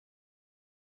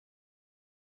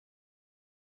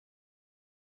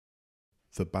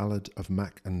The Ballad of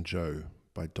Mac and Joe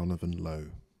by Donovan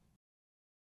Lowe.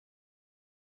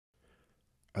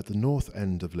 At the north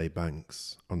end of Les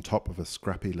Banks, on top of a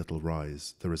scrappy little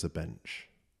rise, there is a bench.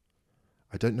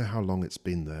 I don't know how long it's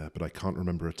been there, but I can't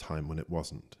remember a time when it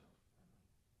wasn't.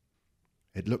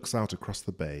 It looks out across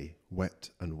the bay,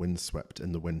 wet and windswept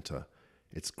in the winter,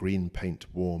 its green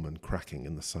paint warm and cracking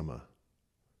in the summer.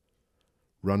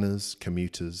 Runners,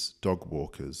 commuters, dog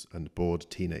walkers, and bored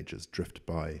teenagers drift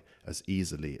by as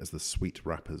easily as the sweet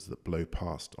wrappers that blow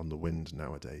past on the wind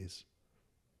nowadays.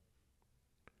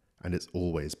 And it's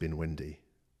always been windy.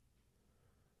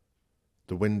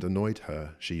 The wind annoyed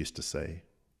her, she used to say.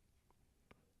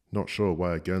 Not sure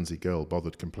why a Guernsey girl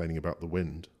bothered complaining about the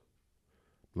wind.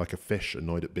 Like a fish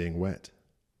annoyed at being wet.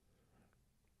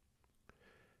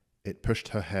 It pushed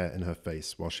her hair in her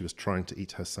face while she was trying to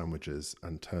eat her sandwiches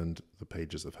and turned the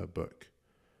pages of her book,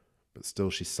 but still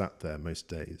she sat there most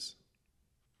days.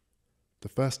 The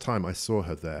first time I saw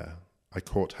her there, I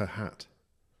caught her hat.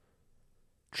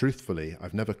 Truthfully,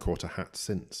 I've never caught a hat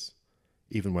since,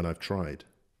 even when I've tried.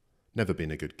 Never been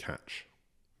a good catch.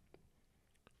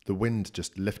 The wind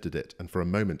just lifted it, and for a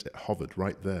moment it hovered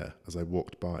right there as I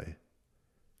walked by,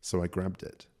 so I grabbed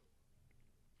it.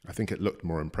 I think it looked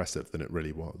more impressive than it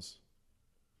really was.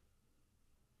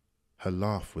 Her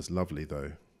laugh was lovely,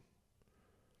 though.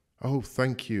 "Oh,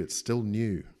 thank you, it's still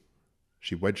new."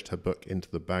 She wedged her book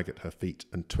into the bag at her feet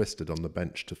and twisted on the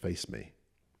bench to face me.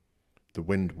 The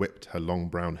wind whipped her long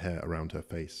brown hair around her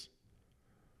face.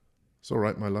 "It's all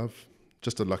right, my love.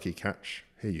 Just a lucky catch.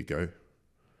 Here you go.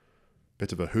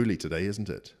 Bit of a hoolie today, isn't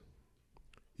it?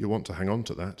 You'll want to hang on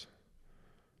to that.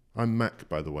 I'm Mac,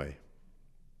 by the way."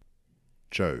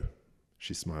 "Joe,"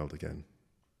 she smiled again.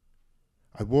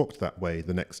 I walked that way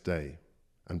the next day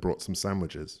and brought some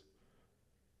sandwiches.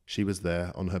 She was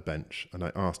there on her bench and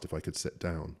I asked if I could sit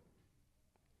down.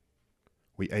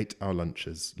 We ate our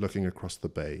lunches, looking across the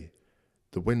bay.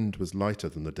 The wind was lighter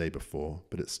than the day before,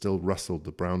 but it still rustled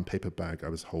the brown paper bag I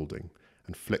was holding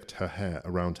and flicked her hair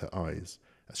around her eyes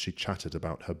as she chatted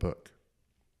about her book.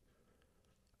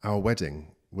 Our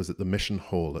wedding was at the Mission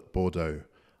Hall at Bordeaux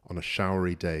on a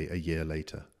showery day a year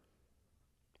later.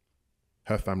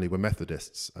 Her family were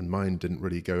Methodists, and mine didn't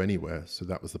really go anywhere, so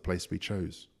that was the place we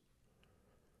chose.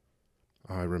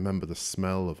 I remember the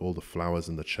smell of all the flowers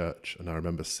in the church, and I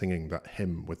remember singing that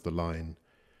hymn with the line,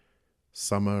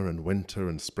 "Summer and winter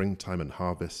and springtime and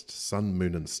harvest, sun,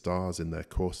 moon and stars in their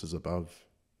courses above."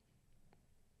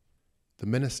 The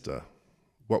minister,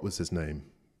 what was his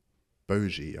name?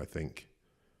 Bogie, I think.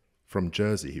 From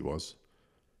Jersey he was.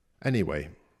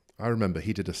 Anyway, I remember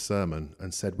he did a sermon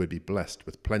and said we'd be blessed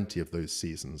with plenty of those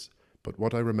seasons, but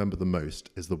what I remember the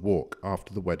most is the walk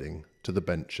after the wedding to the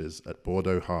benches at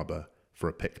Bordeaux Harbour for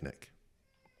a picnic.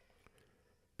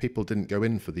 People didn't go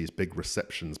in for these big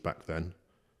receptions back then.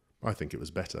 I think it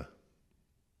was better.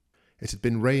 It had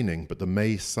been raining, but the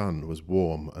May sun was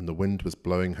warm and the wind was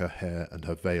blowing her hair and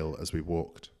her veil as we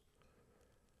walked.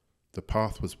 The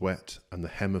path was wet and the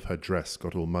hem of her dress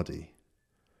got all muddy.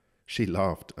 She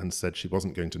laughed and said she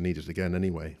wasn't going to need it again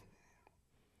anyway.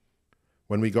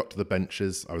 When we got to the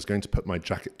benches, I was going to put my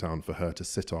jacket down for her to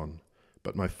sit on,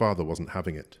 but my father wasn't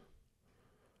having it.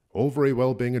 "All very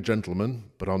well being a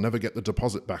gentleman, but I'll never get the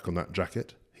deposit back on that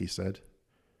jacket," he said.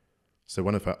 So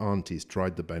one of her aunties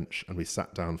tried the bench and we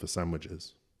sat down for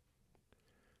sandwiches.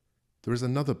 There is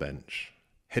another bench,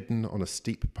 hidden on a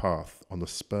steep path on the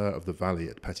spur of the valley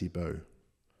at Petitbeau.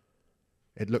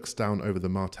 It looks down over the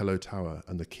Martello Tower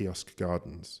and the Kiosk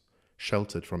Gardens,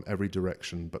 sheltered from every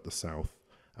direction but the south,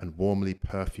 and warmly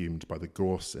perfumed by the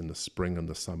gorse in the spring and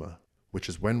the summer, which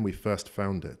is when we first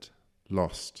found it,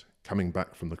 lost, coming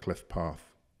back from the cliff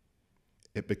path.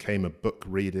 It became a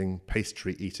book-reading,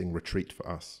 pastry-eating retreat for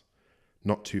us,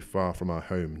 not too far from our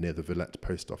home near the Villette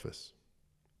post office.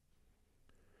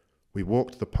 We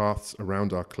walked the paths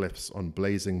around our cliffs on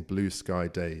blazing blue sky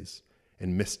days,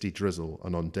 in misty drizzle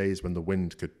and on days when the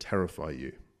wind could terrify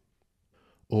you.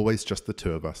 Always just the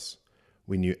two of us.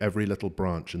 We knew every little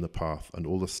branch in the path and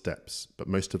all the steps, but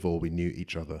most of all we knew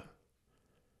each other.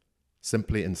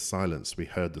 Simply in silence we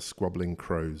heard the squabbling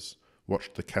crows,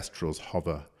 watched the kestrels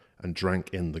hover, and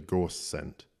drank in the gorse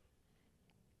scent.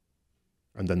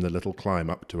 And then the little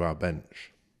climb up to our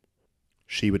bench.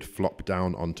 She would flop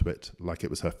down onto it like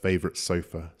it was her favourite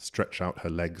sofa, stretch out her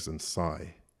legs and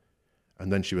sigh.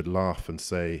 And then she would laugh and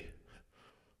say,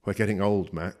 "We're getting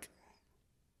old, Mac."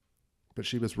 But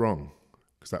she was wrong,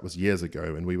 because that was years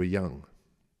ago and we were young.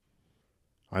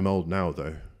 I'm old now,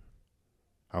 though.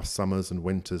 Our summers and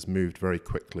winters moved very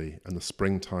quickly, and the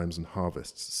springtimes and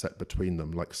harvests set between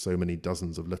them like so many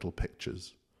dozens of little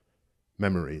pictures.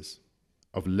 Memories.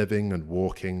 of living and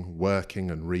walking,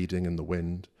 working and reading in the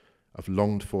wind, of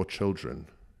longed-for children,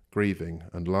 grieving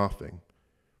and laughing.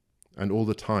 And all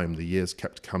the time the years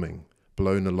kept coming,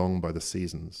 blown along by the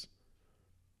seasons.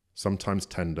 Sometimes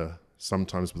tender,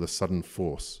 sometimes with a sudden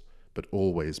force, but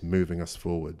always moving us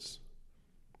forwards.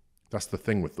 That's the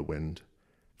thing with the wind.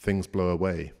 Things blow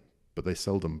away, but they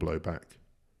seldom blow back.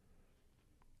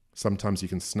 Sometimes you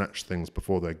can snatch things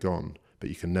before they're gone, but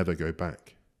you can never go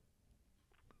back.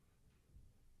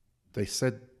 They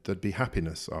said there'd be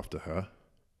happiness after her.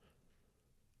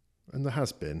 And there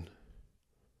has been.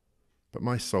 But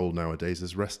my soul nowadays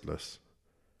is restless.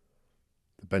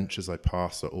 The benches I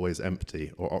pass are always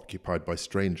empty or occupied by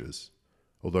strangers,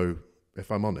 although,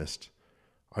 if I'm honest,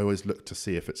 I always look to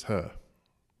see if it's her.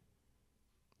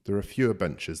 There are fewer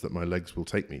benches that my legs will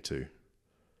take me to.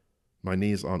 My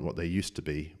knees aren't what they used to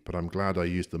be, but I'm glad I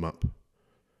used them up.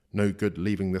 No good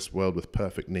leaving this world with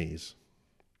perfect knees.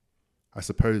 I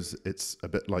suppose it's a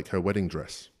bit like her wedding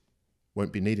dress.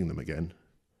 Won't be needing them again.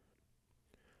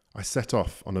 I set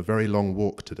off on a very long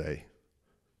walk today.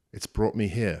 It's brought me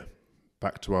here,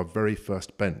 back to our very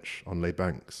first bench on Les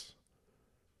Banks.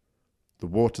 The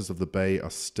waters of the bay are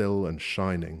still and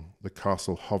shining, the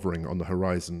castle hovering on the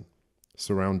horizon,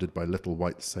 surrounded by little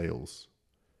white sails.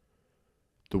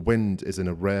 The wind is in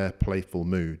a rare, playful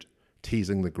mood,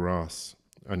 teasing the grass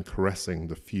and caressing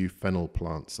the few fennel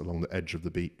plants along the edge of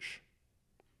the beach.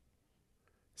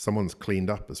 Someone's cleaned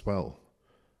up as well.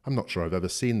 I'm not sure I've ever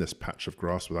seen this patch of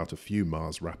grass without a few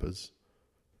Mars wrappers.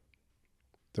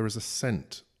 There is a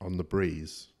scent on the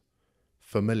breeze,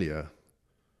 familiar,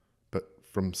 but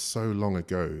from so long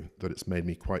ago that it's made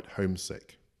me quite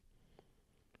homesick.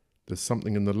 There's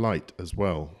something in the light as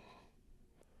well.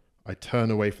 I turn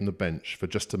away from the bench for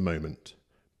just a moment,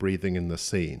 breathing in the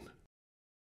scene.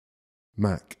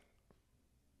 Mac.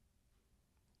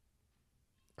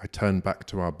 I turn back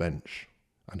to our bench,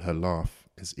 and her laugh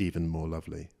is even more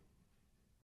lovely.